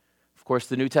 Of course,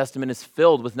 the New Testament is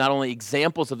filled with not only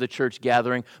examples of the church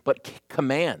gathering, but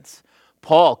commands.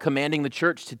 Paul commanding the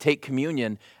church to take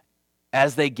communion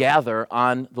as they gather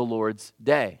on the Lord's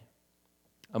day,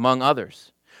 among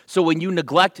others. So when you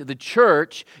neglect the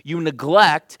church, you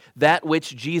neglect that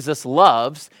which Jesus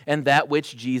loves and that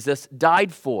which Jesus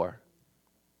died for.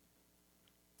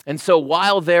 And so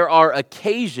while there are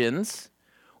occasions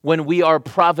when we are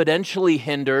providentially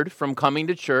hindered from coming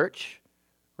to church,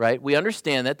 right? We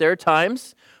understand that there are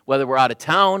times, whether we're out of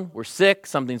town, we're sick,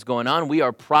 something's going on, we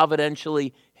are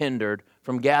providentially hindered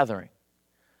from gathering.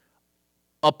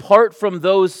 Apart from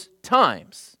those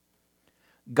times,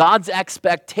 God's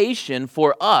expectation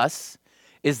for us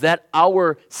is that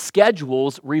our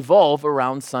schedules revolve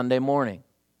around Sunday morning,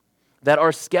 that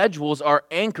our schedules are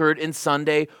anchored in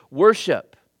Sunday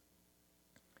worship.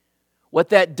 What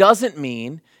that doesn't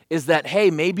mean is that,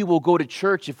 hey, maybe we'll go to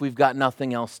church if we've got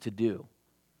nothing else to do.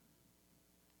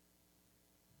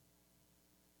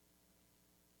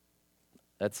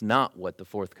 That's not what the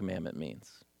Fourth Commandment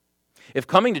means. If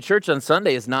coming to church on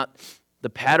Sunday is not the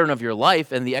pattern of your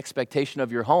life and the expectation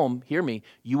of your home, hear me,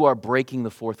 you are breaking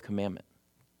the Fourth Commandment.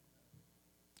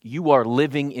 You are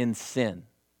living in sin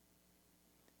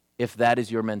if that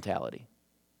is your mentality.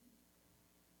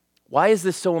 Why is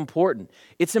this so important?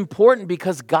 It's important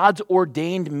because God's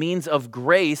ordained means of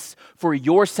grace for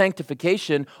your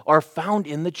sanctification are found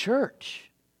in the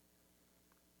church.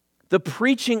 The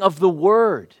preaching of the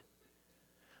word,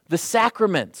 the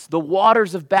sacraments, the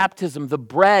waters of baptism, the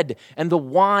bread and the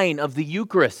wine of the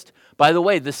Eucharist. By the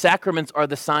way, the sacraments are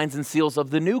the signs and seals of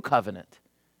the new covenant,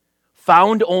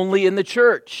 found only in the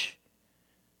church.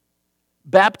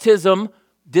 Baptism,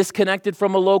 disconnected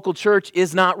from a local church,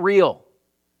 is not real.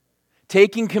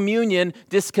 Taking communion,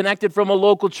 disconnected from a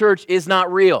local church, is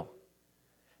not real.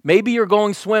 Maybe you're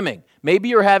going swimming. Maybe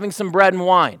you're having some bread and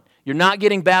wine. You're not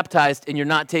getting baptized and you're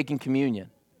not taking communion.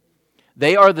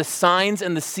 They are the signs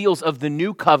and the seals of the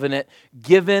new covenant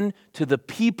given to the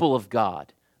people of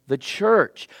God, the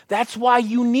church. That's why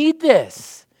you need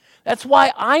this. That's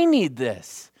why I need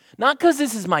this. Not because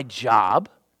this is my job.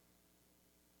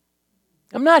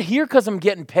 I'm not here because I'm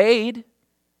getting paid.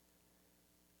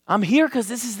 I'm here because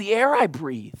this is the air I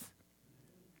breathe.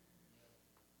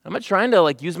 I'm not trying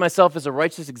to use myself as a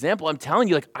righteous example. I'm telling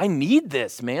you, I need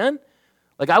this, man.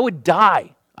 I would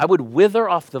die. I would wither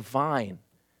off the vine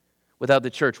without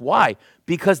the church. Why?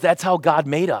 Because that's how God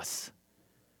made us.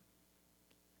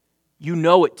 You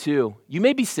know it too. You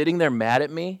may be sitting there mad at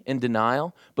me in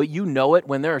denial, but you know it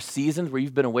when there are seasons where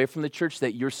you've been away from the church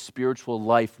that your spiritual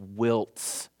life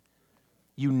wilts.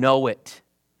 You know it.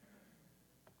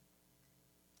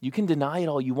 You can deny it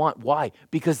all you want. Why?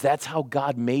 Because that's how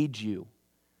God made you.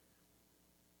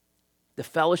 The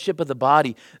fellowship of the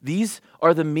body, these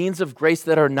are the means of grace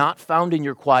that are not found in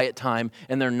your quiet time,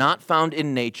 and they're not found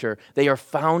in nature. They are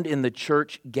found in the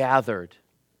church gathered.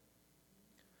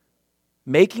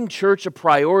 Making church a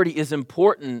priority is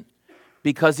important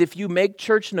because if you make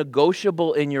church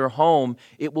negotiable in your home,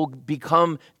 it will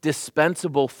become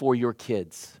dispensable for your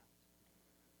kids.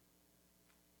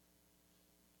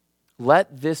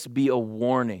 Let this be a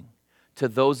warning to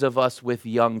those of us with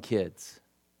young kids.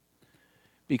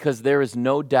 Because there is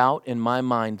no doubt in my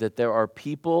mind that there are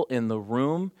people in the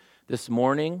room this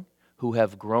morning who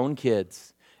have grown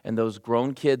kids, and those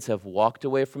grown kids have walked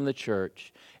away from the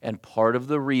church, and part of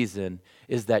the reason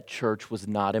is that church was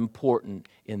not important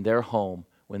in their home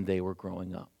when they were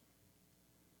growing up.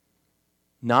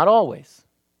 Not always.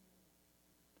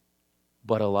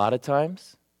 But a lot of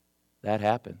times, that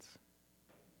happens.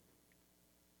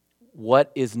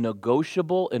 What is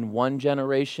negotiable in one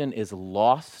generation is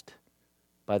lost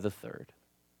by the third.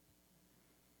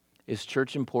 Is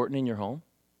church important in your home?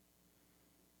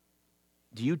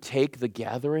 Do you take the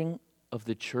gathering of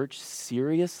the church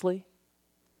seriously?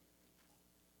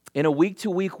 In a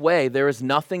week-to-week way, there is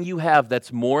nothing you have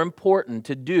that's more important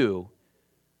to do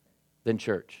than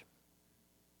church.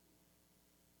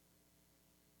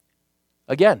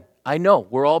 Again, I know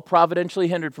we're all providentially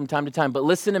hindered from time to time, but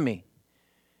listen to me.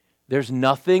 There's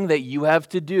nothing that you have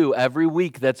to do every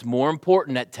week that's more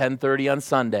important at 10:30 on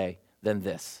Sunday than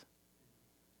this.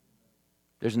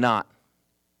 There's not.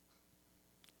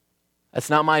 That's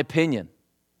not my opinion.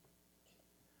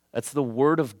 That's the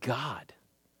Word of God.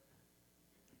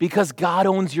 Because God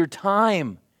owns your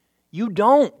time. You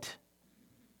don't.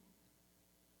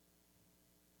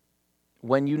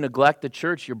 When you neglect the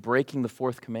church, you're breaking the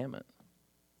Fourth Commandment.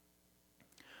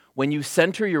 When you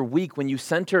center your week, when you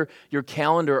center your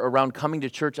calendar around coming to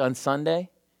church on Sunday,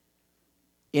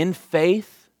 in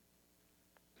faith,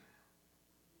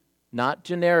 not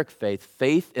generic faith,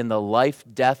 faith in the life,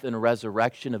 death, and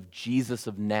resurrection of Jesus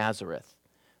of Nazareth,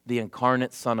 the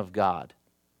incarnate Son of God,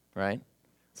 right?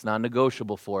 It's not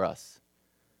negotiable for us.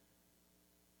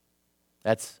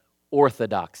 That's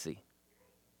orthodoxy.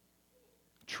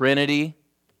 Trinity,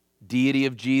 deity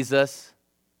of Jesus,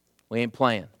 we ain't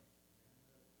playing.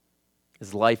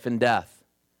 Is life and death.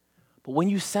 But when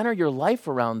you center your life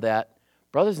around that,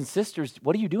 brothers and sisters,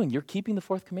 what are you doing? You're keeping the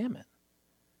Fourth Commandment.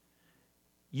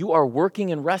 You are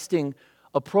working and resting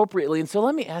appropriately. And so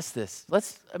let me ask this.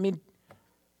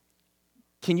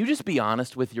 Can you just be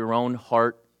honest with your own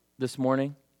heart this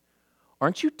morning?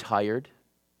 Aren't you tired?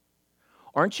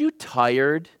 Aren't you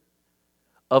tired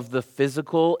of the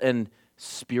physical and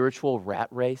spiritual rat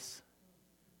race?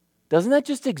 Doesn't that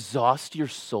just exhaust your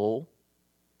soul?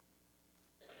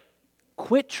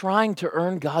 Quit trying to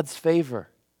earn God's favor.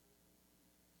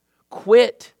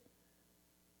 Quit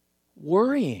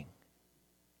worrying.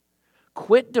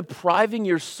 Quit depriving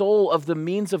your soul of the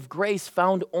means of grace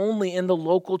found only in the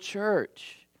local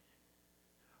church.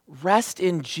 Rest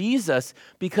in Jesus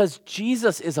because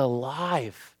Jesus is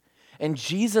alive and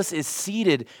Jesus is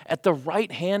seated at the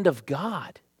right hand of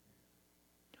God.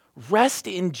 Rest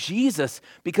in Jesus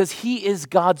because He is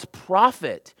God's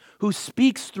prophet who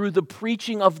speaks through the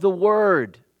preaching of the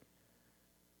Word.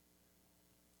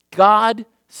 God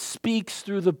speaks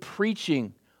through the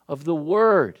preaching of the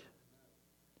Word.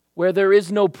 Where there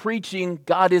is no preaching,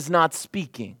 God is not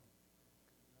speaking. In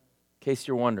case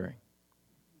you're wondering.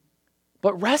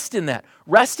 But rest in that.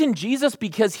 Rest in Jesus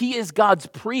because He is God's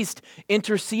priest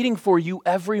interceding for you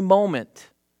every moment.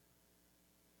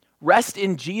 Rest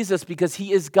in Jesus because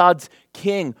He is God's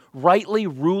king, rightly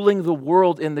ruling the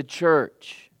world in the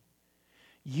church.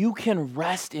 You can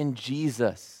rest in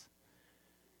Jesus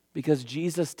because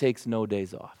Jesus takes no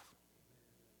days off.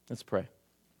 Let's pray.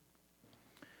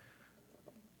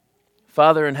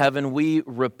 Father in heaven, we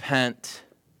repent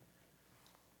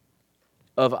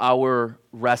of our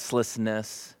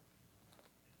restlessness.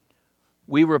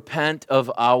 We repent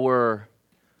of our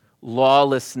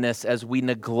lawlessness as we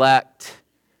neglect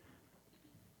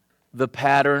the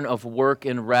pattern of work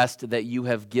and rest that you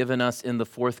have given us in the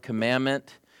Fourth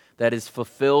Commandment that is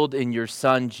fulfilled in your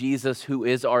Son, Jesus, who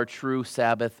is our true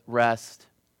Sabbath rest.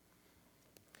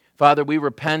 Father, we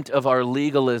repent of our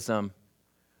legalism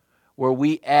where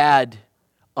we add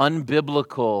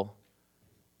unbiblical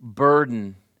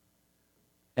burden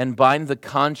and bind the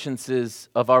consciences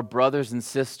of our brothers and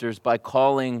sisters by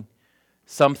calling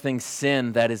something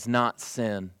sin that is not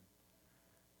sin.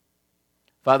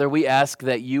 Father, we ask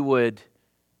that you would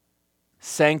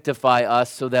sanctify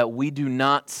us so that we do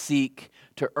not seek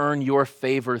to earn your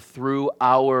favor through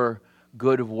our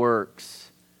good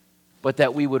works, but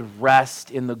that we would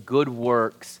rest in the good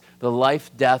works, the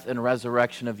life, death, and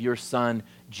resurrection of your Son,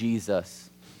 Jesus.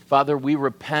 Father, we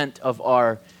repent of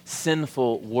our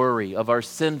sinful worry, of our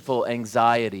sinful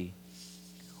anxiety,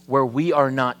 where we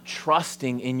are not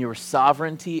trusting in your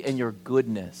sovereignty and your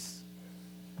goodness.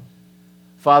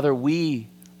 Father, we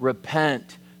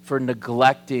repent for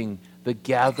neglecting the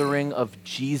gathering of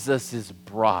Jesus'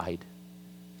 bride,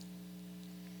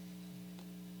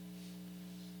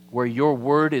 where your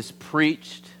word is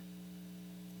preached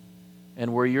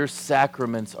and where your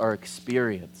sacraments are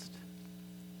experienced.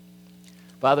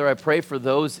 Father, I pray for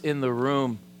those in the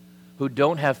room who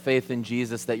don't have faith in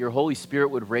Jesus, that your Holy Spirit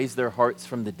would raise their hearts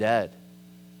from the dead,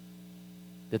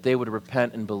 that they would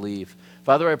repent and believe.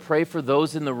 Father, I pray for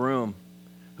those in the room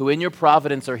who in your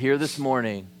providence are here this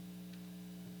morning,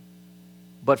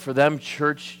 but for them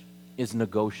church is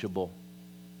negotiable.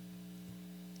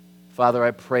 Father,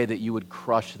 I pray that you would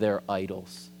crush their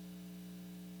idols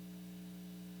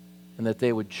and that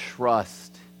they would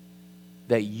trust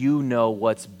that you know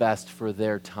what's best for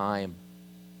their time,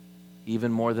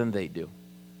 even more than they do.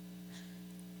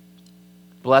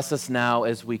 Bless us now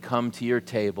as we come to your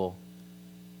table.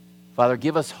 Father,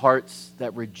 give us hearts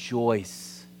that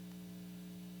rejoice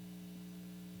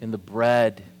in the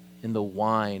bread, in the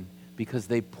wine, because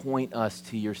they point us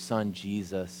to your Son,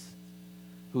 Jesus,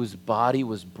 whose body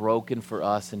was broken for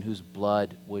us and whose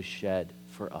blood was shed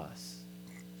for us.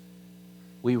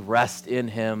 We rest in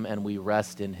him and we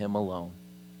rest in him alone.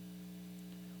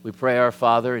 We pray, our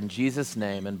Father, in Jesus'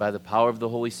 name and by the power of the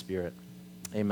Holy Spirit.